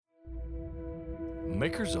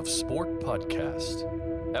Makers of Sport Podcast,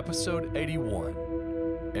 Episode 81,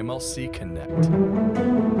 MLC Connect.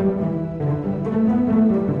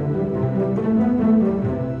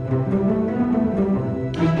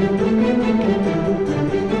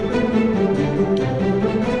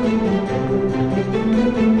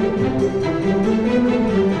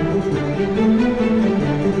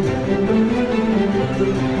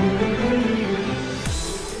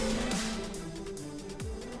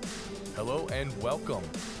 Hello and welcome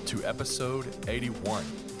to episode 81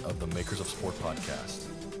 of the Makers of Sport Podcast.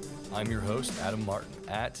 I'm your host, Adam Martin,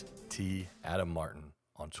 at @TAdamMartin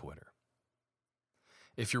on Twitter.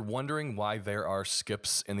 If you're wondering why there are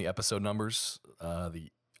skips in the episode numbers,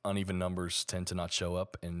 the uneven numbers tend to not show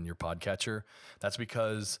up in your podcatcher. That's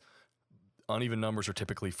because uneven numbers are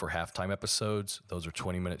typically for halftime episodes. Those are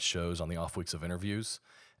 20-minute shows on the off weeks of interviews,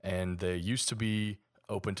 and they used to be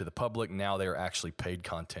open to the public. Now they are actually paid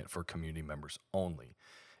content for community members only.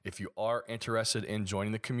 If you are interested in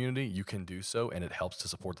joining the community, you can do so, and it helps to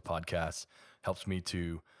support the podcast, helps me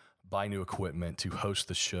to buy new equipment, to host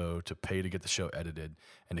the show, to pay to get the show edited,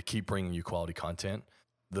 and to keep bringing you quality content.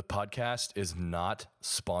 The podcast is not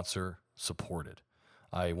sponsor supported.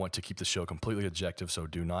 I want to keep the show completely objective, so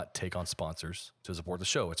do not take on sponsors to support the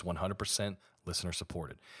show. It's 100% listener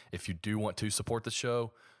supported. If you do want to support the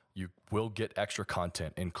show, you will get extra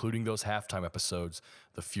content, including those halftime episodes,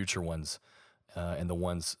 the future ones, and the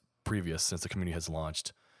ones previous since the community has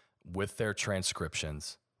launched, with their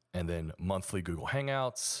transcriptions, and then monthly Google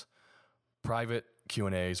Hangouts, private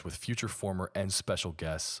Q&As with future, former, and special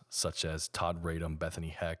guests such as Todd Radom, Bethany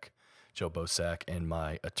Heck, Joe Bosack, and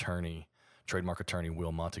my attorney, trademark attorney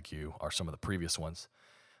Will Montague are some of the previous ones.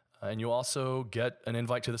 And you'll also get an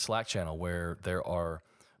invite to the Slack channel where there are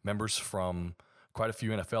members from quite a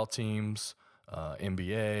few NFL teams,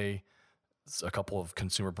 NBA, a couple of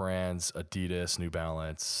consumer brands, Adidas, New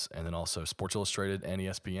Balance, and then also Sports Illustrated and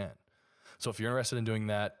ESPN. So if you're interested in doing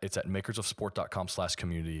that, it's at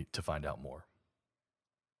makersofsport.com/community to find out more.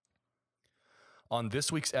 On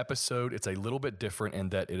this week's episode, it's a little bit different in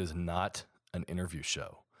that it is not an interview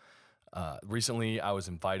show. Recently, I was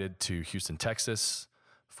invited to Houston, Texas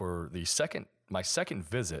for my second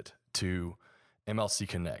visit to MLC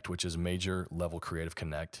Connect, which is Major Level Creative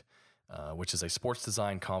Connect, which is a sports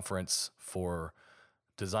design conference for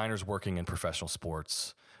designers working in professional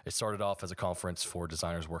sports. It started off as a conference for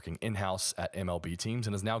designers working in-house at MLB teams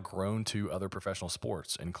and has now grown to other professional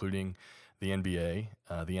sports, including the NBA,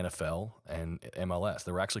 the NFL, and MLS.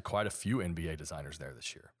 There were actually quite a few NBA designers there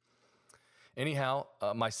this year. Anyhow,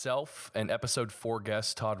 myself and episode 4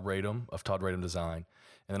 guest Todd Radom of Todd Radom Design,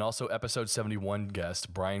 and then also episode 71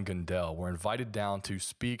 guest Brian Gundel were invited down to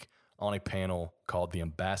speak on a panel called the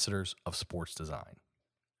Ambassadors of Sports Design.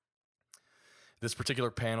 This particular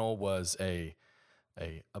panel was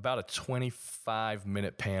about a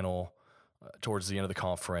 25-minute panel towards the end of the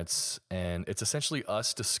conference, and it's essentially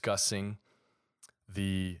us discussing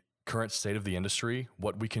the current state of the industry,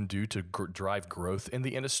 what we can do to drive growth in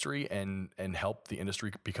the industry and help the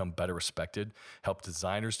industry become better respected, help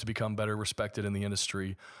designers to become better respected in the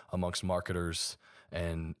industry amongst marketers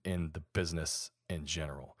and in the business in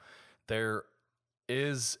general. There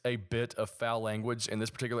is a bit of foul language in this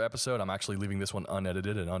particular episode. I'm actually leaving this one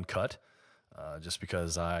unedited and uncut, just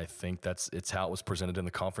because I think it's how it was presented in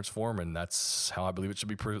the conference form, and that's how I believe it should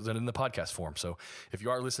be presented in the podcast form. So if you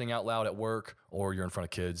are listening out loud at work or you're in front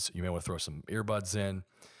of kids, you may want to throw some earbuds in.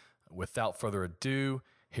 Without further ado,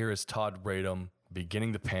 here is Todd Radom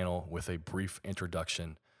beginning the panel with a brief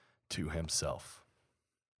introduction to himself.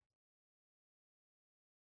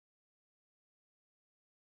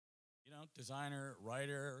 Designer,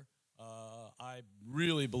 writer. I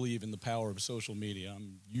really believe in the power of social media.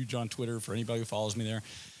 I'm huge on Twitter for anybody who follows me there.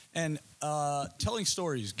 And telling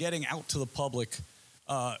stories, getting out to the public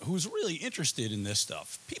who's really interested in this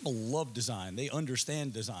stuff. People love design. They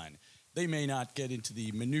understand design. They may not get into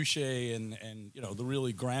the minutiae and the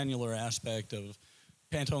really granular aspect of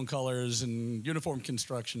Pantone colors and uniform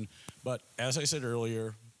construction. But as I said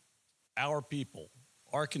earlier, our people,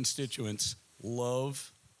 our constituents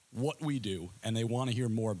love what we do, and they want to hear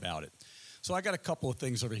more about it. So I got a couple of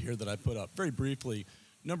things over here that I put up very briefly.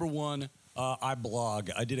 Number one, I blog.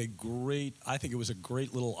 I think it was a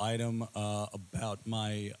great little item about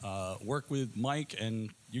my work with Mike and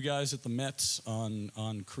you guys at the Mets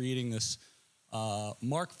on creating this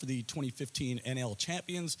mark for the 2015 NL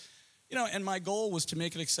Champions. And my goal was to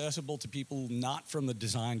make it accessible to people not from the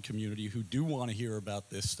design community who do want to hear about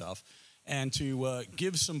this stuff, and to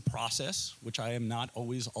give some process, which I am not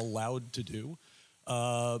always allowed to do,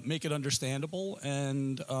 make it understandable,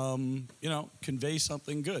 and convey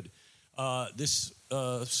something good. This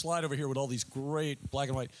slide over here with all these great black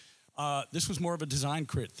and white, this was more of a design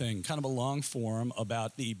crit thing, kind of a long form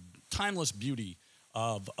about the timeless beauty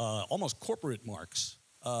of almost corporate marks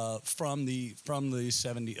from the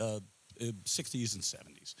 60s and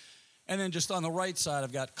 70s. And then just on the right side,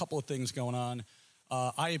 I've got a couple of things going on.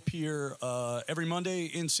 I appear every Monday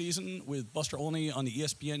in season with Buster Olney on the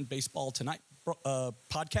ESPN Baseball Tonight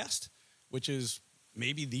podcast, which is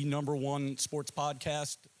maybe the #1 sports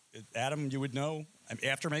podcast. Adam, you would know,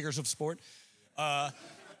 after Makers of Sport.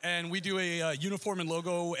 And we do a uniform and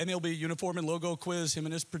logo, MLB uniform and logo quiz, him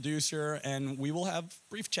and his producer, and we will have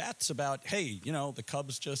brief chats about, hey, the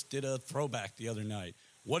Cubs just did a throwback the other night.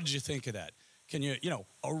 What did you think of that? Can you,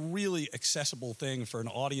 a really accessible thing for an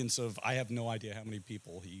audience of, I have no idea how many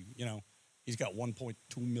people. He's got 1.2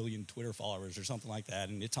 million Twitter followers or something like that,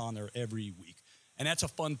 and it's on there every week. And that's a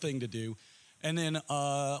fun thing to do. And then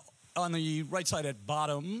on the right side at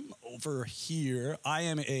bottom over here, I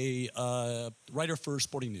am a writer for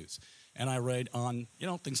Sporting News. And I write on,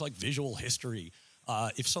 things like visual history.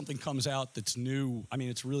 If something comes out that's new,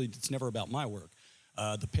 it's never about my work.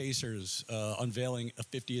 The Pacers unveiling a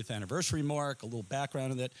 50th anniversary mark, a little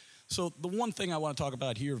background on that. So the one thing I want to talk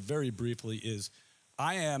about here very briefly is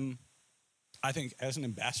I think, as an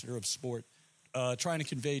ambassador of sport, trying to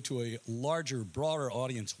convey to a larger, broader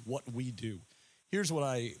audience what we do. Here's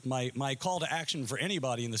what my call to action for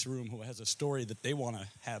anybody in this room who has a story that they want to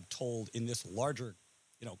have told in this larger,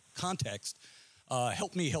 context.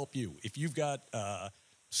 Help me help you. If you've got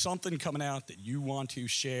something coming out that you want to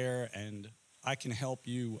share and I can help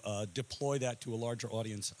you deploy that to a larger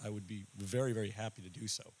audience, I would be very, very happy to do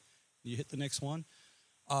so. You hit the next one.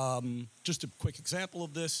 Just a quick example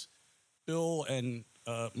of this. Bill and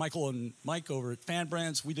Michael and Mike over at Fan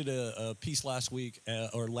Brands, we did a piece last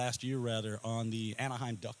year rather, on the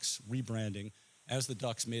Anaheim Ducks rebranding as the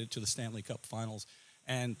Ducks made it to the Stanley Cup Finals.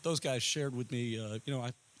 And those guys shared with me,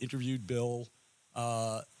 I interviewed Bill,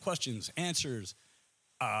 questions, answers,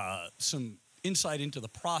 some insight into the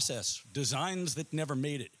process, designs that never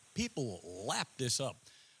made it. People lapped this up.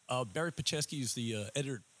 Barry Pacheski is the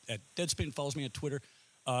editor at Deadspin, follows me on Twitter.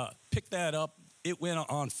 Picked that up. It went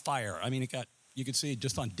on fire. You could see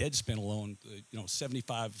just on Deadspin alone,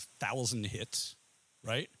 75,000 hits,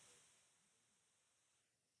 right?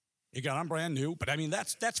 It got on brand new, but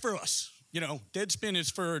that's for us. Deadspin is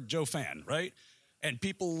for Joe Fan, right? And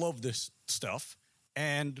people love this stuff.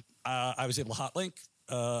 And I was able to hot link,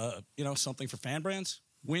 something for Fan Brands.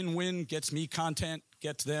 Win-win, gets me content,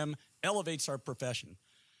 gets them, elevates our profession.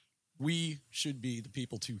 We should be the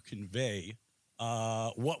people to convey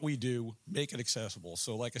what we do, make it accessible.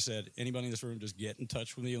 So like I said, anybody in this room, just get in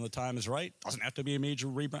touch with me when the time is right. Doesn't have to be a major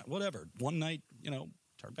rebrand, whatever. One night,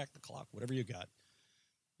 turn back the clock, whatever you got.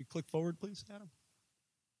 You click forward, please, Adam.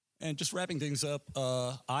 And just wrapping things up,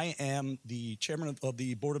 I am the chairman of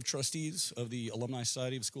the Board of Trustees of the Alumni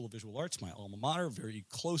Society of the School of Visual Arts, my alma mater, very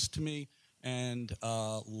close to me. And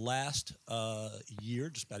last year,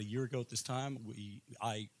 just about a year ago at this time,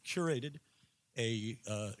 I curated a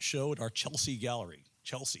show at our Chelsea Gallery.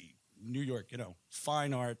 Chelsea, New York,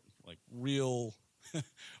 fine art, like real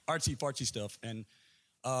artsy-fartsy stuff. And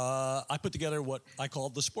I put together what I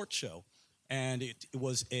called the Sports Show. And it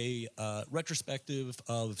was a retrospective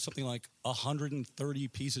of something like 130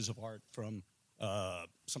 pieces of art from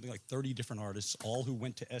something like 30 different artists, all who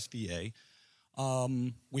went to SVA.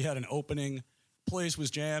 We had an opening. Place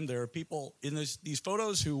was jammed. There are people in these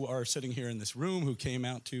photos who are sitting here in this room who came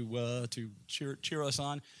out to cheer us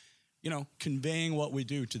on, conveying what we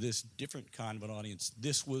do to this different kind of an audience.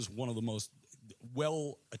 This was one of the most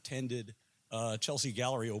well-attended Chelsea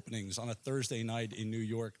Gallery openings on a Thursday night in New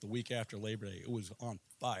York the week after Labor Day. It was on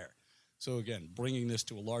fire. So again, bringing this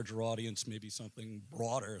to a larger audience, maybe something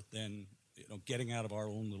broader than getting out of our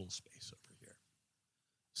own little space over here.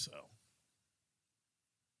 So.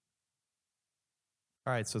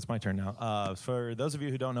 All right, so it's my turn now. For those of you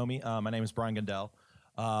who don't know me, my name is Brian Gundel.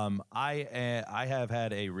 I have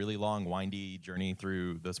had a really long, windy journey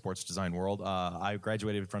through the sports design world. I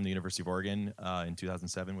graduated from the University of Oregon in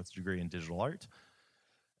 2007 with a degree in digital art,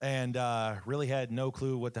 and really had no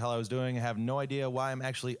clue what the hell I was doing. I have no idea why I'm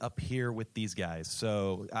actually up here with these guys.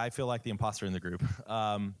 So I feel like the imposter in the group.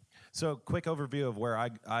 So quick overview of where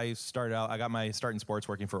I started out. I got my start in sports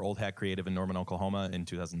working for Old Hat Creative in Norman, Oklahoma in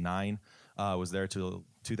 2009. Was there till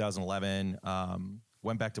 2011.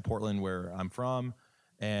 Went back to Portland where I'm from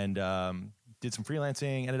and did some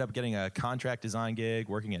freelancing. Ended up getting a contract design gig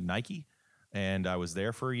working at Nike. And I was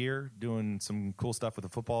there for a year doing some cool stuff with the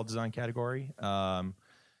football design category.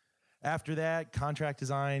 After that, contract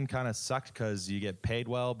design kind of sucked because you get paid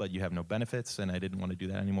well, but you have no benefits, and I didn't want to do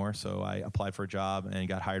that anymore. So I applied for a job and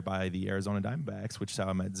got hired by the Arizona Diamondbacks, which is how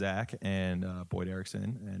I met Zach and Boyd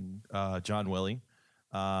Erickson and John Willie.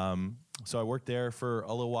 So I worked there for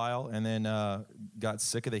a little while and then got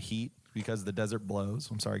sick of the heat because the desert blows.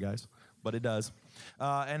 I'm sorry, guys, but it does.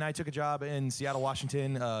 And I took a job in Seattle,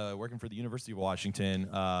 Washington, working for the University of Washington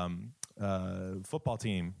football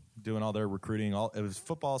team, doing all their recruiting. It was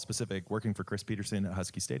football specific, working for Chris Peterson at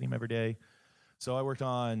Husky Stadium every day. So I worked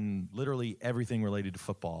on literally everything related to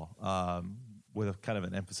football, with a kind of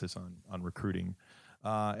an emphasis on recruiting.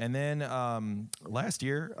 And then last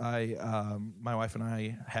year, my wife and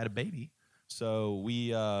I had a baby. So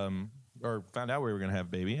we found out we were going to have a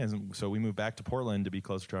baby, and so we moved back to Portland to be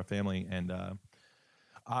closer to our family. And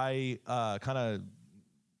I kind of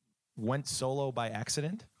went solo by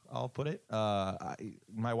accident, I'll put it.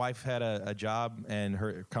 My wife had a job, and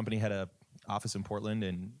her company had a office in Portland,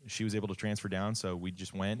 and she was able to transfer down. So we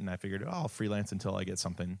just went, and I figured, I'll freelance until I get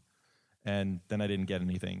something. And then I didn't get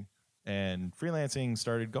anything. And freelancing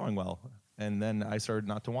started going well. And then I started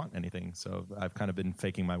not to want anything. So I've kind of been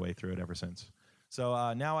faking my way through it ever since.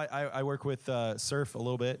 So now I work with Surf a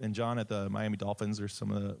little bit, and John at the Miami Dolphins. This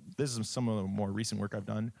is some of the more recent work I've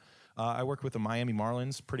done. I work with the Miami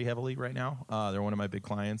Marlins pretty heavily right now. They're one of my big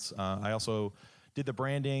clients. I also did the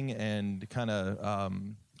branding and kind of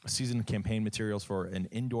season campaign materials for an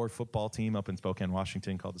indoor football team up in Spokane,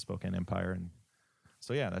 Washington called the Spokane Empire. And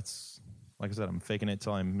so, yeah, that's, like I said, I'm faking it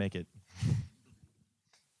till I make it.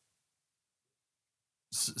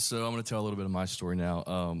 So I'm going to tell a little bit of my story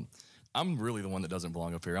now. I'm really the one that doesn't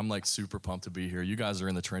belong up here. I'm like super pumped to be here. You guys are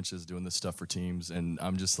in the trenches doing this stuff for teams, and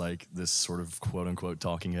I'm just like this sort of quote unquote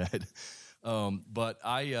talking head. But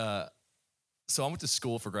I went to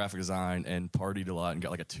school for graphic design and partied a lot and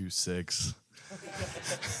got like a 2.6.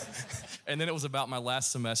 And then it was about my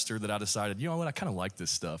last semester that I decided, you know what, I kind of like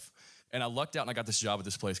this stuff. And I lucked out and I got this job at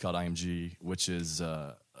this place called IMG, which is,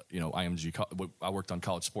 IMG. I worked on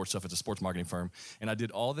college sports stuff. It's a sports marketing firm. And I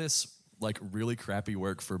did all this like really crappy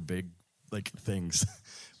work for big like things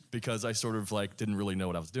because I sort of like didn't really know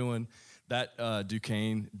what I was doing. That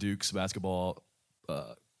Duke's basketball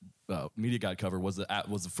media guide cover was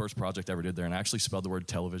the first project I ever did there. And I actually spelled the word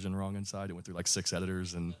television wrong inside. It went through like 6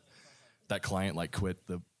 editors, and that client like quit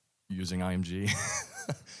using IMG.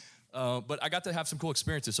 But I got to have some cool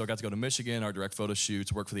experiences. So I got to go to Michigan, our direct photo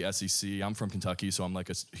shoots, work for the SEC. I'm from Kentucky, so I'm like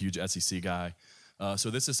a huge SEC guy. So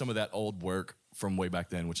this is some of that old work from way back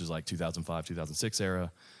then, which is like 2005, 2006 era.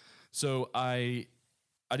 So I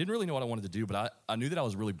didn't really know what I wanted to do, but I knew that I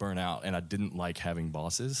was really burnt out and I didn't like having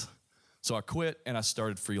bosses. So I quit and I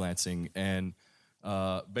started freelancing, and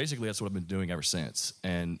basically that's what I've been doing ever since.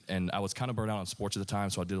 And I was kind of burnt out on sports at the time,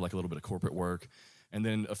 so I did like a little bit of corporate work. And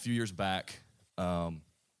then a few years back,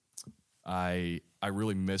 I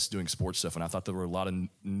really missed doing sports stuff, and I thought there were a lot of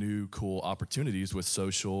new, cool opportunities with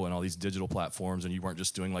social and all these digital platforms, and you weren't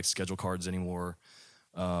just doing like schedule cards anymore.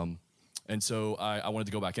 And so I wanted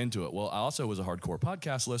to go back into it. Well, I also was a hardcore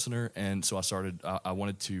podcast listener, and so I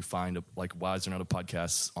wanted to find why is there not a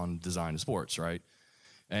podcast on design and sports, right?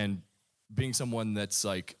 And being someone that's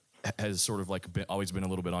like has sort of like always been a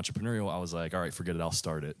little bit entrepreneurial, I was like, all right, forget it, I'll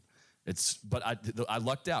start it. But I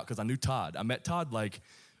lucked out because I knew Todd. I met Todd like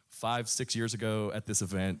 5-6 years ago at this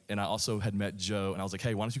event, and I also had met Joe, and I was like,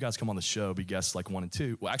 hey, why don't you guys come on the show, be guests like 1 and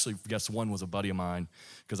 2? Well, actually, guest 1 was a buddy of mine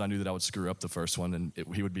because I knew that I would screw up the first one, and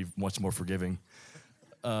he would be much more forgiving.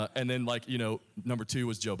 And then, number 2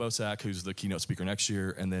 was Joe Bosack, who's the keynote speaker next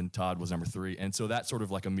year, and then Todd was number 3. And so that sort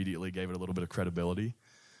of like immediately gave it a little bit of credibility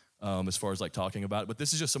as far as like talking about it. But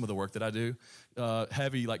this is just some of the work that I do.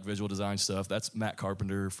 Heavy like visual design stuff. That's Matt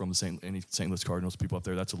Carpenter from the St. Louis Cardinals, people up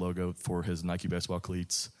there. That's a logo for his Nike baseball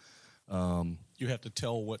cleats. You have to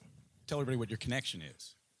tell everybody what your connection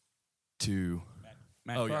is. To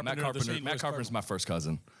Matt Carpenter. Matt Carpenter. Matt Carpenter's my first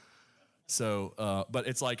cousin. So, but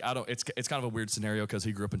it's like it's kind of a weird scenario because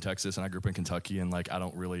he grew up in Texas and I grew up in Kentucky, and like I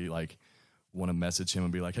don't really like want to message him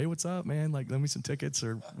and be like, hey, what's up, man? Like, lend me some tickets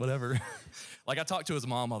or whatever. Like I talk to his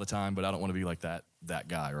mom all the time, but I don't want to be like that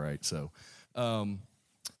guy, right? So,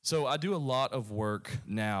 so I do a lot of work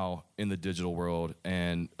now in the digital world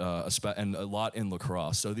and a lot in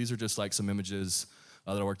lacrosse. So these are just like some images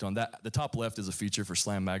that I worked on. The top left is a feature for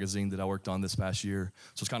Slam Magazine that I worked on this past year.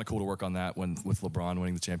 So it's kind of cool to work on that with LeBron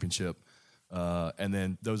winning the championship. And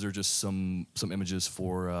then those are just some images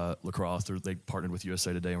for lacrosse. They partnered with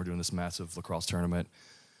USA Today, and we're doing this massive lacrosse tournament.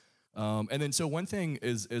 And then so one thing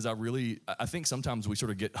is I think sometimes we sort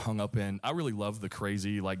of get hung up in, I really love the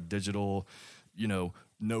crazy like digital,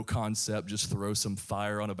 no concept, just throw some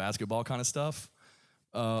fire on a basketball kind of stuff.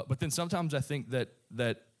 But then sometimes I think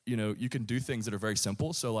that you can do things that are very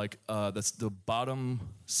simple. So like that's the bottom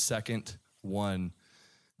second one.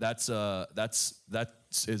 That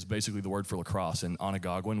is basically the word for lacrosse in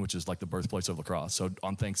Onondaga, which is like the birthplace of lacrosse. So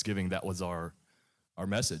on Thanksgiving, that was our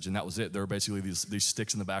message, and that was it. There were basically these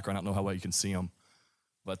sticks in the background. I don't know how well you can see them,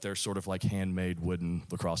 but they're sort of like handmade wooden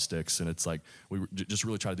lacrosse sticks, and it's like we just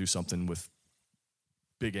really try to do something with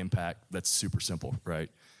big impact that's super simple, right?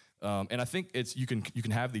 And I think you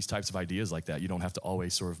can have these types of ideas like that. You don't have to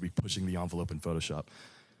always sort of be pushing the envelope in Photoshop.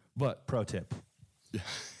 But Pro tip.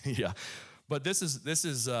 yeah. But this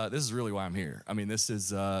is really why I'm here. I mean, this is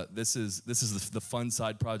the fun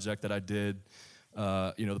side project that I did,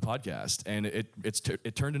 the podcast, and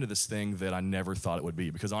it turned into this thing that I never thought it would be.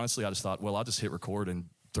 Because honestly, I just thought, well, I'll just hit record and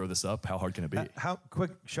throw this up. How hard can it be? How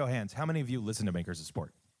quick show of hands? How many of you listen to Makers of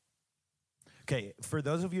Sport? Okay, for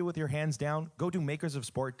those of you with your hands down, go to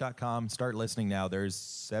makersofsport.com. Start listening now. There's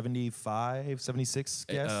 75, 76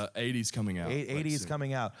 guests. 80's coming out. 80 is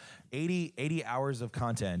coming out. 80 hours of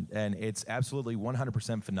content, and it's absolutely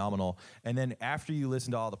 100% phenomenal. And then after you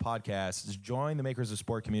listen to all the podcasts, join the Makers of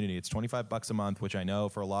Sport community. It's $25 a month, which I know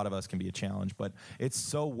for a lot of us can be a challenge, but it's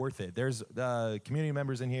so worth it. There's community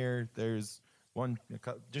members in here. There's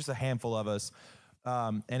just a handful of us.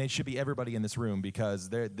 And it should be everybody in this room, because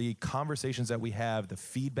the conversations that we have, the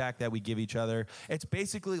feedback that we give each other, it's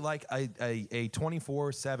basically like a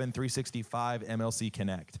 24/7, 365 MLC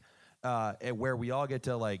Connect, where we all get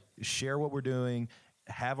to like share what we're doing,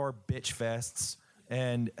 have our bitch fests,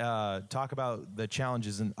 and talk about the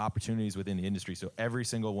challenges and opportunities within the industry. So every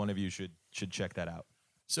single one of you should check that out.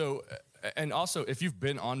 So, and also, if you've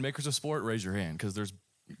been on Makers of Sport, raise your hand, because there's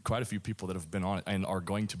quite a few people that have been on it and are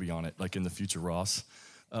going to be on it, like in the future, Ross.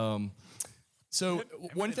 So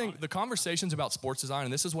one thing, the conversations about sports design,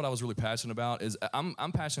 and this is what I was really passionate about, is I'm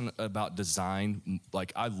passionate about design.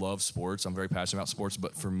 Like, I love sports. I'm very passionate about sports,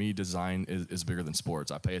 but for me, design is bigger than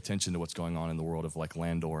sports. I pay attention to what's going on in the world of like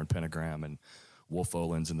Landor and Pentagram and Wolf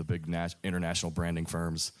Olins and the big international branding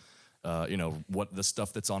firms. What the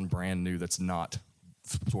stuff that's on brand new that's not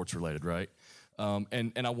sports related, right?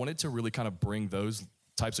 And I wanted to really kind of bring those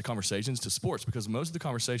types of conversations to sports, because most of the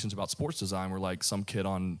conversations about sports design were like some kid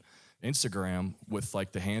on Instagram with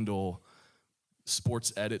like the handle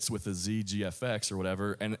sports edits with a ZGFX or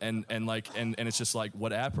whatever, and it's just like,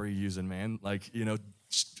 what app are you using, man? Like,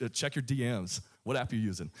 check your DMs. What app are you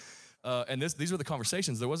using? And these were the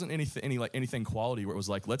conversations. There wasn't anything quality where it was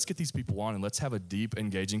like, let's get these people on and let's have a deep,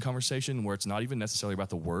 engaging conversation where it's not even necessarily about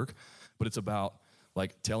the work, but it's about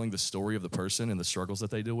like telling the story of the person and the struggles that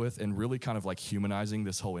they deal with, and really kind of like humanizing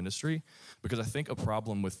this whole industry. Because I think a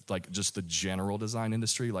problem with like just the general design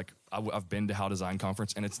industry, like I've been to How Design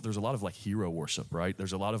Conference, and there's a lot of like hero worship, right?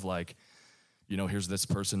 There's a lot of like, here's this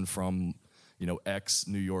person from, X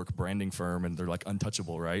New York branding firm, and they're like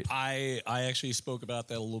untouchable, right? I actually spoke about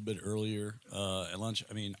that a little bit earlier at lunch.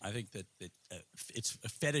 I mean, I think that it's a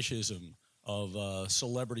fetishism of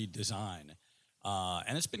celebrity design,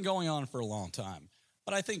 and it's been going on for a long time.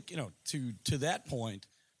 But I think, to that point,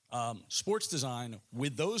 sports design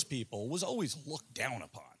with those people was always looked down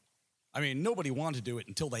upon. I mean, nobody wanted to do it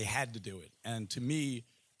until they had to do it. And to me,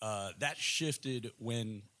 that shifted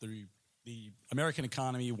when the American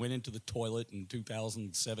economy went into the toilet in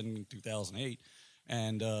 2007, 2008.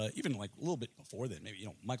 And even like a little bit before then, maybe,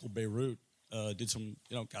 Michael Beirut did some,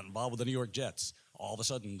 got involved with the New York Jets. All of a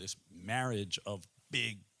sudden, this marriage of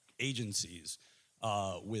big agencies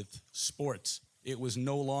with sports, it was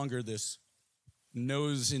no longer this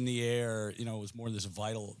nose in the air, it was more this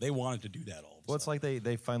vital. They wanted to do that all. Well, it's like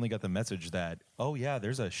they finally got the message that, oh yeah,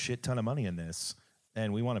 there's a shit ton of money in this,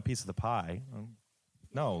 and we want a piece of the pie.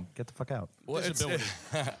 No, get the fuck out. Well, I'm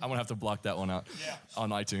gonna have to block that one out on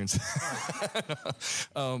iTunes.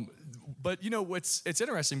 But it's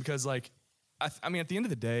interesting because like, I mean, at the end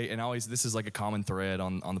of the day, and always, this is like a common thread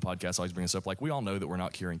on the podcast. I always bring this up. Like, we all know that we're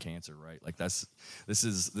not curing cancer, right? Like, this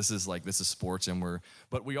is sports,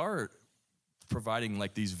 but we are providing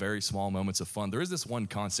like these very small moments of fun. There is this one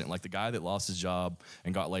constant, like the guy that lost his job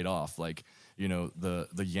and got laid off. Like,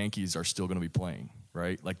 the Yankees are still going to be playing,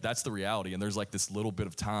 right? Like, that's the reality. And there's like this little bit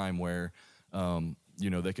of time where,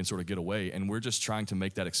 they can sort of get away, and we're just trying to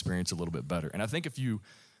make that experience a little bit better. And I think if you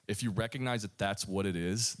recognize that that's what it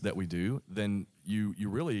is that we do, then you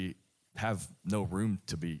really have no room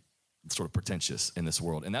to be sort of pretentious in this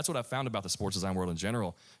world. And that's what I found about the sports design world in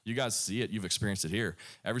general. You guys see it, you've experienced it here.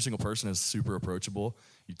 Every single person is super approachable.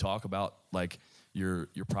 You talk about like your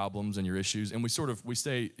problems and your issues, and we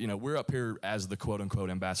say, we're up here as the quote unquote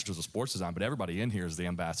ambassadors of sports design, but everybody in here is the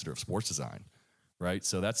ambassador of sports design, right?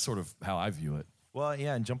 So that's sort of how I view it. Well,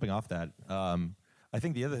 yeah, and jumping off that, I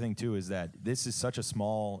think the other thing too is that this is such a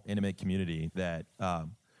small, intimate community that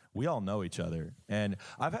we all know each other. And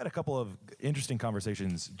I've had a couple of interesting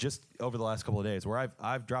conversations just over the last couple of days where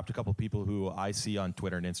I've dropped a couple of people who I see on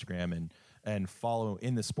Twitter and Instagram and follow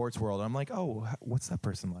in the sports world. And I'm like, oh, what's that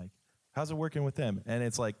person like? How's it working with them? And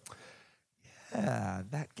it's like, yeah,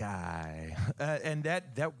 that guy. And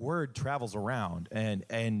that word travels around.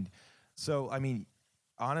 And so, I mean,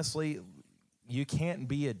 honestly, you can't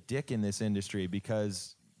be a dick in this industry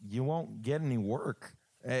because you won't get any work.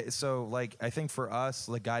 So, like, I think for us,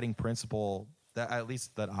 the guiding principle that at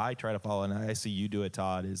least that I try to follow, and I see you do it,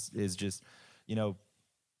 Todd, is just,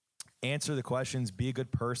 answer the questions, be a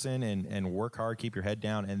good person, and work hard, keep your head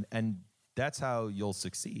down, and that's how you'll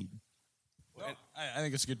succeed. Well, I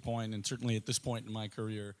think it's a good point, and certainly at this point in my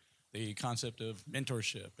career, the concept of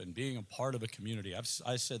mentorship and being a part of a community. I've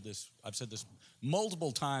said this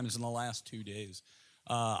multiple times in the last 2 days.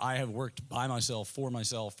 I have worked by myself, for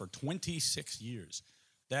myself, for 26 years.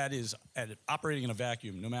 That is operating in a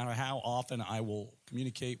vacuum. No matter how often I will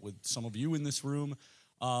communicate with some of you in this room,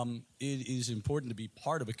 it is important to be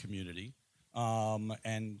part of a community.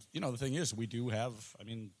 And the thing is, we do have.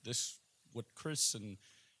 What Chris and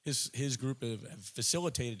his group have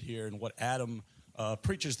facilitated here, and what Adam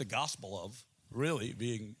preaches the gospel of, really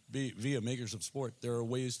being via Makers of Sport. There are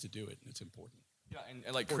ways to do it, and it's important. Yeah,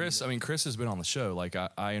 and like Chris, Chris has been on the show. Like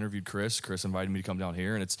I interviewed Chris. Chris invited me to come down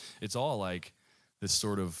here, and it's all like this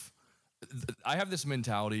sort of. I have this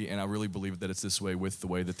mentality, and I really believe that it's this way with the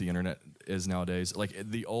way that the internet is nowadays. Like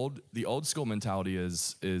the old school mentality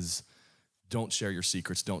is don't share your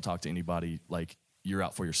secrets, don't talk to anybody. Like you're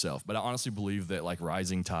out for yourself. But I honestly believe that like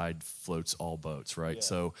rising tide floats all boats, right? Yeah.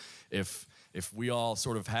 So if we all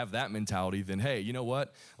sort of have that mentality, then hey, you know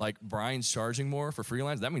what? Like Brian's charging more for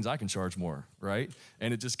freelance. That means I can charge more, right?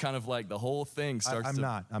 And it just kind of like the whole thing starts.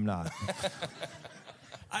 I'm not.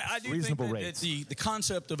 I do reasonable think that rates. The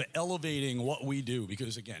concept of elevating what we do,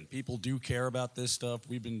 because again, people do care about this stuff.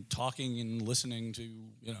 We've been talking and listening to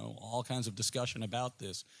all kinds of discussion about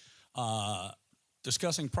this,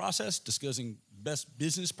 discussing process, discussing best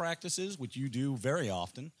business practices, which you do very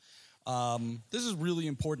often. This is really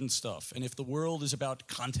important stuff. And if the world is about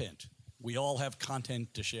content, we all have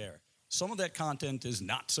content to share. Some of that content is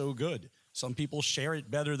not so good. Some people share it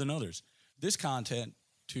better than others. This content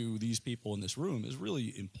to these people in this room is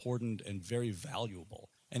really important and very valuable.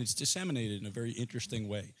 And it's disseminated in a very interesting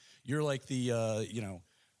way. You're like the,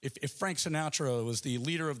 if Frank Sinatra was the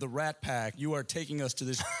leader of the Rat Pack, you are taking us to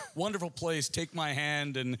this wonderful place, take my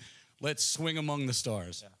hand, and let's swing among the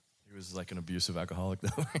stars. Yeah. He was like an abusive alcoholic,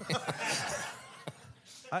 though.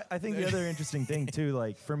 I think the other interesting thing, too,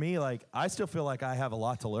 like for me, like I still feel like I have a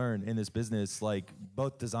lot to learn in this business, like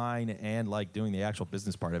both design and like doing the actual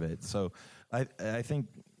business part of it. So I think,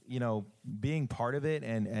 being part of it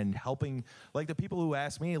and helping, like the people who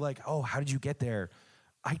ask me, like, oh, how did you get there?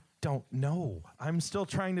 I don't know. I'm still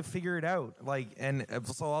trying to figure it out. And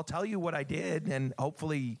so I'll tell you what I did, and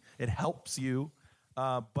hopefully it helps you.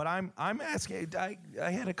 But I'm asking. I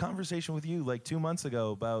had a conversation with you like 2 months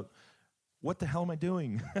ago about what the hell am I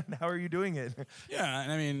doing? How are you doing it? Yeah,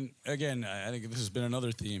 and again, I think this has been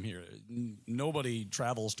another theme here. Nobody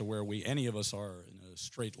travels to where any of us are in a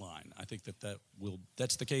straight line. I think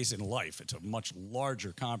that's the case in life. It's a much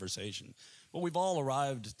larger conversation. But we've all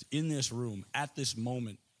arrived in this room at this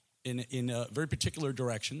moment in very particular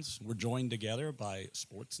directions. We're joined together by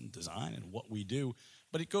sports and design and what we do.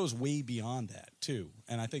 But it goes way beyond that, too.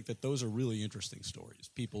 And I think that those are really interesting stories.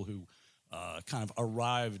 People who kind of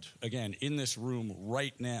arrived, again, in this room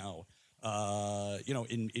right now,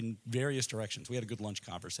 in various directions. We had a good lunch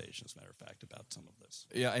conversation, as a matter of fact, about some of this.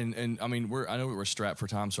 Yeah, and I know we're strapped for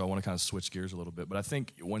time, so I want to kind of switch gears a little bit. But I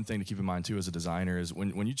think one thing to keep in mind, too, as a designer is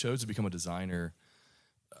when you chose to become a designer,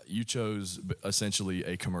 you chose essentially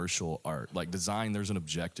a commercial art. Like design, there's an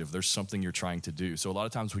objective. There's something you're trying to do. So a lot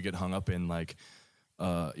of times we get hung up in like,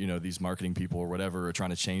 these marketing people or whatever are trying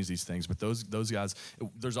to change these things. But those guys,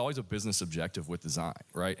 there's always a business objective with design,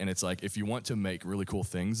 right? And it's like, if you want to make really cool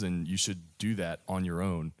things, then you should do that on your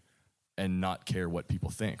own and not care what people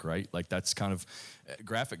think, right? Like that's kind of,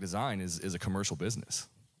 graphic design is a commercial business.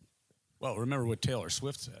 Well, remember what Taylor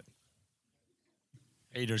Swift said.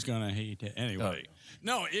 Haters gonna hate it anyway. Oh.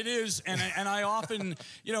 No, it is, and I often,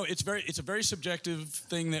 it's a very subjective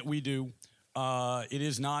thing that we do. It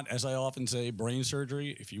is not, as I often say, brain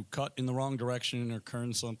surgery. If you cut in the wrong direction or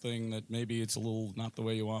kern something that maybe it's a little not the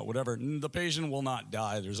way you want, whatever, the patient will not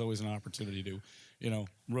die. There's always an opportunity to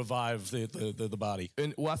revive the body.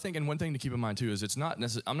 And well, I think, and one thing to keep in mind too is it's not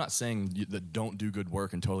necessarily. I'm not saying that don't do good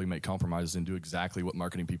work and totally make compromises and do exactly what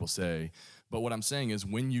marketing people say. But what I'm saying is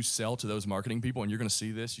when you sell to those marketing people, and you're going to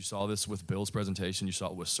see this, you saw this with Bill's presentation, you saw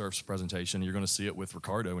it with Surf's presentation, you're going to see it with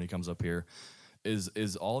Ricardo when he comes up here,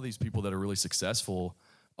 is all these people that are really successful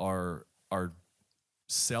are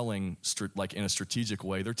selling like in a strategic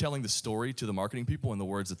way. They're telling the story to the marketing people in the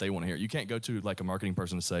words that they want to hear. You can't go to like a marketing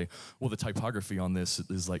person to say, well, the typography on this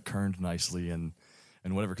is like kerned nicely and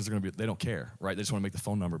whatever, because they don't care, right? They just want to make the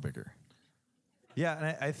phone number bigger. Yeah,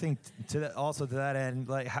 and I think also to that end,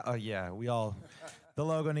 like, the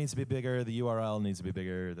logo needs to be bigger, the URL needs to be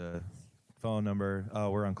bigger, the phone number. Oh,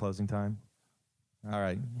 we're on closing time. All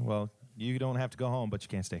right. Well, you don't have to go home, but you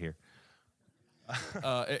can't stay here.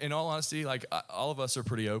 In all honesty, like all of us are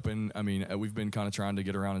pretty open. I mean, we've been kind of trying to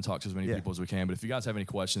get around and talk to as many people as we can. But if you guys have any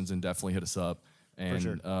questions, then definitely hit us up. And for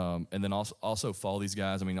sure. And then also follow these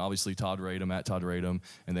guys. I mean, obviously Todd Radom at Todd Radom,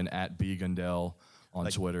 and then at B Gundel on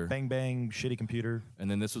Twitter. Bang bang, shitty computer.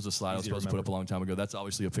 And then this was a slide I was supposed to put up a long time ago. That's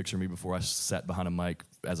obviously a picture of me before I sat behind a mic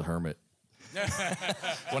as a hermit.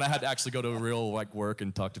 When I had to actually go to real work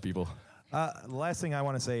and talk to people. The last thing I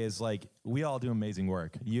want to say is, like, we all do amazing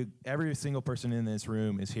work. Every single person in this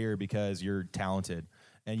room is here because you're talented,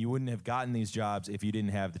 and you wouldn't have gotten these jobs if you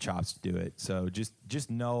didn't have the chops to do it. So just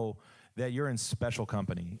know that you're in special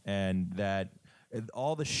company, and that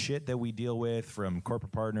all the shit that we deal with from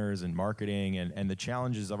corporate partners and marketing and the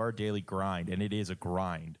challenges of our daily grind, and it is a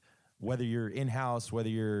grind. Whether you're in-house, whether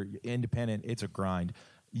you're independent, it's a grind.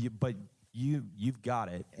 But you've got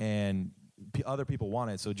it, and other people want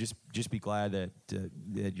it. So just be glad that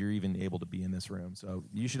you're even able to be in this room. So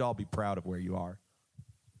you should all be proud of where you are.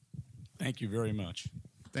 Thank you very much.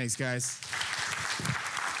 Thanks, guys.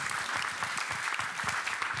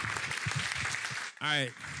 All right.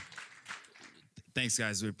 Thanks,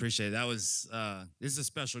 guys. We appreciate it. That was this is a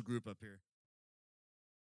special group up here.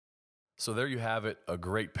 So there you have it, a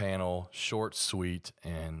great panel, short, sweet,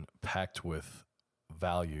 and packed with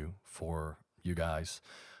value for you guys.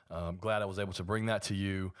 I'm glad I was able to bring that to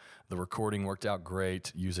you. The recording worked out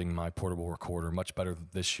great using my portable recorder, much better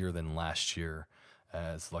this year than last year,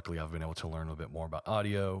 as luckily I've been able to learn a bit more about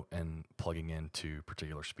audio and plugging into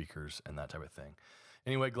particular speakers and that type of thing.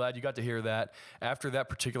 Anyway, glad you got to hear that. After that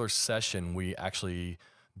particular session, we actually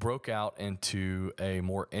broke out into a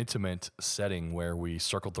more intimate setting where we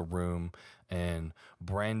circled the room, and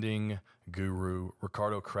branding guru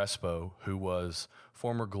Ricardo Crespo, who was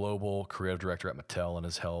former global creative director at Mattel and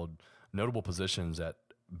has held notable positions at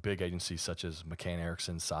big agencies such as McCann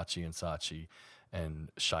Erickson, Saatchi & Saatchi, and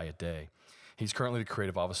Chiat/Day. He's currently the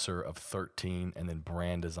creative officer of 13 and then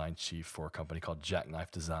brand design chief for a company called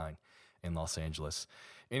Jackknife Design in Los Angeles.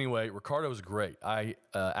 Anyway, Ricardo was great. I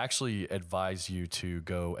actually advise you to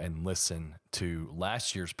go and listen to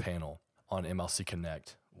last year's panel on MLC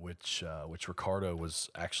Connect, which Ricardo was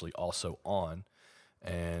actually also on,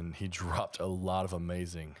 and he dropped a lot of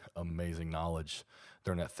amazing knowledge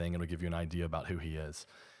during that thing. It'll give you an idea about who he is.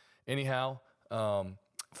 Anyhow,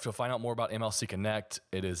 to find out more about MLC Connect,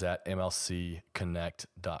 it is at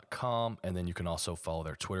mlcconnect.com, and then you can also follow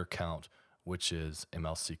their Twitter account, which is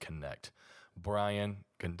MLC Connect. Brian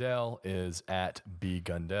Gundel is at B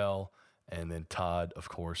Gundel, and then Todd, of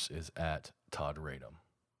course, is at Todd Radom.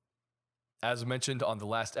 As mentioned on the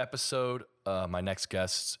last episode, my next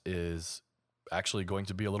guest is actually going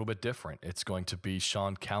to be a little bit different. It's going to be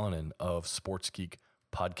Sean Callanan of Sports Geek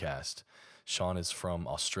Podcast. Sean is from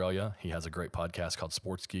Australia. He has a great podcast called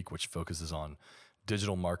Sports Geek, which focuses on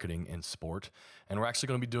digital marketing in sport. And we're actually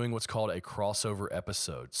going to be doing what's called a crossover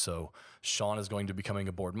episode. So Sean is going to be coming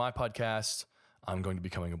aboard my podcast. I'm going to be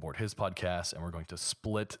coming aboard his podcast, and we're going to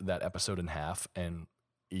split that episode in half and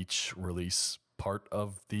each release part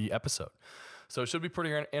of the episode. So it should be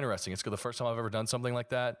pretty interesting. It's the first time I've ever done something like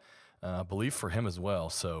that, I believe for him as well.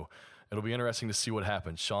 So it'll be interesting to see what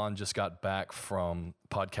happens. Sean just got back from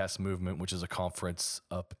Podcast Movement, which is a conference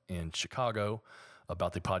up in Chicago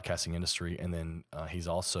about the podcasting industry. And then he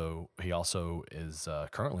also is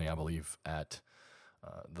currently, I believe, at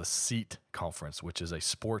the SEAT conference, which is a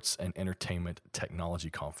sports and entertainment technology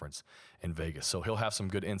conference in Vegas. So he'll have some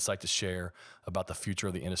good insight to share about the future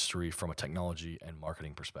of the industry from a technology and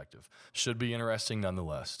marketing perspective. Should be interesting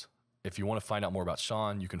nonetheless. If you want to find out more about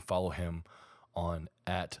Sean, you can follow him on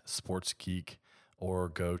 @SportsGeek or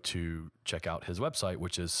go to check out his website,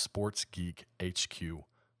 which is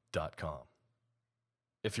sportsgeekhq.com.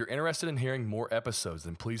 If you're interested in hearing more episodes,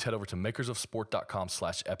 then please head over to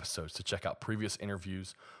makersofsport.com/episodes to check out previous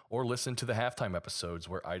interviews or listen to the halftime episodes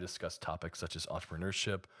where I discuss topics such as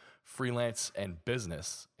entrepreneurship, freelance, and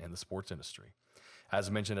business in the sports industry. As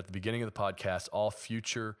mentioned at the beginning of the podcast, all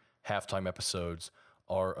future halftime episodes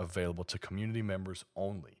are available to community members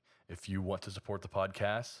only. If you want to support the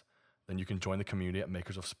podcast, then you can join the community at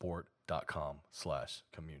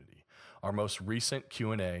makersofsport.com/community. Our most recent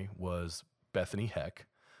Q&A was Bethany Heck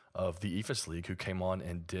of the EFIS League, who came on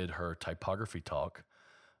and did her typography talk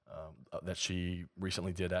that she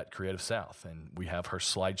recently did at Creative South. And we have her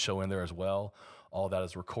slideshow in there as well. All that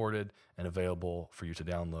is recorded and available for you to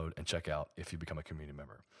download and check out if you become a community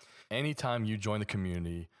member. Anytime you join the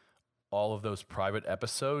community, all of those private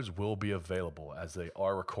episodes will be available as they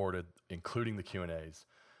are recorded, including the Q&As.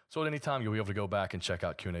 So at any time, you'll be able to go back and check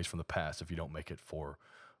out Q&As from the past if you don't make it for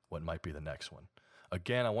what might be the next one.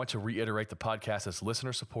 Again, I want to reiterate the podcast is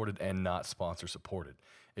listener-supported and not sponsor-supported.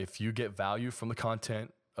 If you get value from the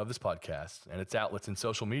content of this podcast and its outlets in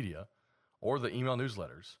social media or the email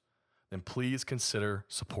newsletters, then please consider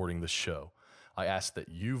supporting the show. I ask that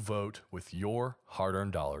you vote with your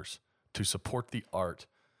hard-earned dollars to support the art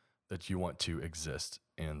that you want to exist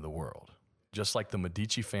in the world. Just like the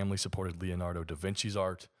Medici family supported Leonardo da Vinci's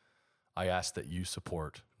art, I ask that you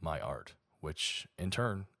support my art, which in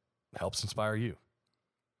turn helps inspire you.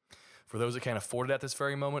 For those that can't afford it at this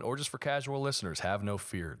very moment, or just for casual listeners, have no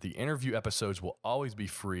fear. The interview episodes will always be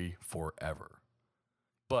free forever.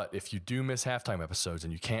 But if you do miss halftime episodes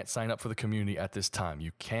and you can't sign up for the community at this time,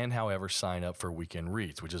 you can, however, sign up for Weekend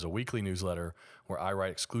Reads, which is a weekly newsletter where I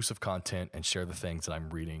write exclusive content and share the things that I'm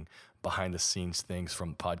reading, behind the scenes things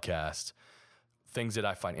from the podcast, things that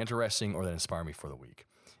I find interesting or that inspire me for the week.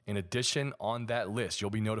 In addition, on that list, you'll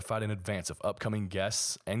be notified in advance of upcoming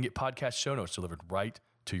guests and get podcast show notes delivered right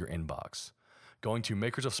to your inbox. Going to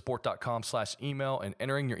makersofsport.com/email and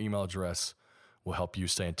entering your email address will help you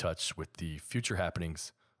stay in touch with the future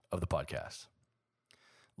happenings of the podcast.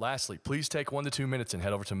 Lastly, please take 1 to 2 minutes and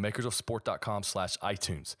head over to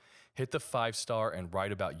makersofsport.com/iTunes. Hit the 5-star and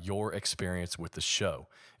write about your experience with the show.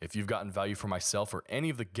 If you've gotten value from myself or any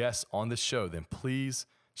of the guests on the show, then please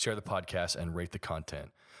share the podcast and rate the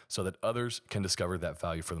content so that others can discover that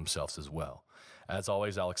value for themselves as well. As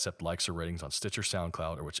always, I'll accept likes or ratings on Stitcher,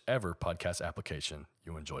 SoundCloud, or whichever podcast application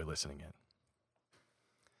you enjoy listening in.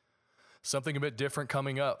 Something a bit different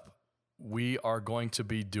coming up. We are going to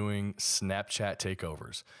be doing Snapchat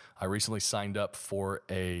takeovers. I recently signed up for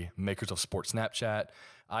a Makers of Sport Snapchat.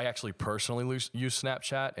 I actually personally use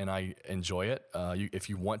Snapchat and I enjoy it. If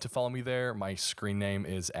you want to follow me there, my screen name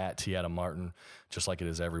is @TAdamMartin, just like it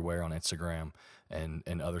is everywhere on Instagram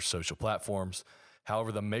and other social platforms.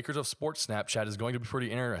 However, the Makers of Sport Snapchat is going to be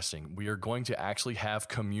pretty interesting. We are going to actually have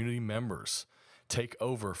community members take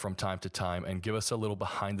over from time to time and give us a little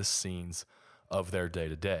behind the scenes of their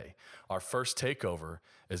day-to-day. Our first takeover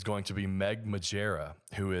is going to be Meg Majera,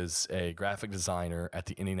 who is a graphic designer at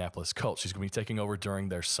the Indianapolis Colts. She's going to be taking over during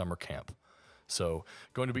their summer camp. So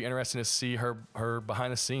going to be interesting to see her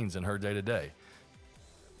behind the scenes and her day-to-day.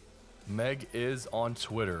 Meg is on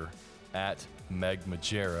Twitter at Meg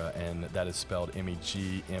Majera, and that is spelled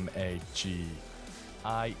MEGMAGIERA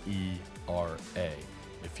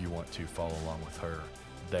if you want to follow along with her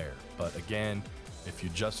there. But again, if you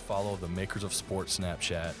just follow the Makers of Sport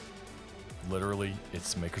Snapchat, literally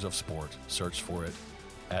it's Makers of Sport, search for it,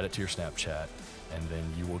 add it to your Snapchat, and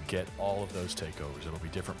then you will get all of those takeovers. It'll be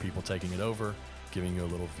different people taking it over, giving you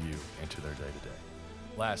a little view into their day-to-day.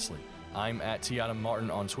 Lastly, I'm at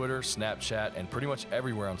 @TAdamMartin on Twitter, Snapchat, and pretty much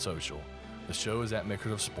everywhere on social. The show is at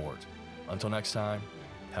Makers of Sport. Until next time,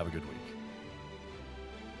 have a good week.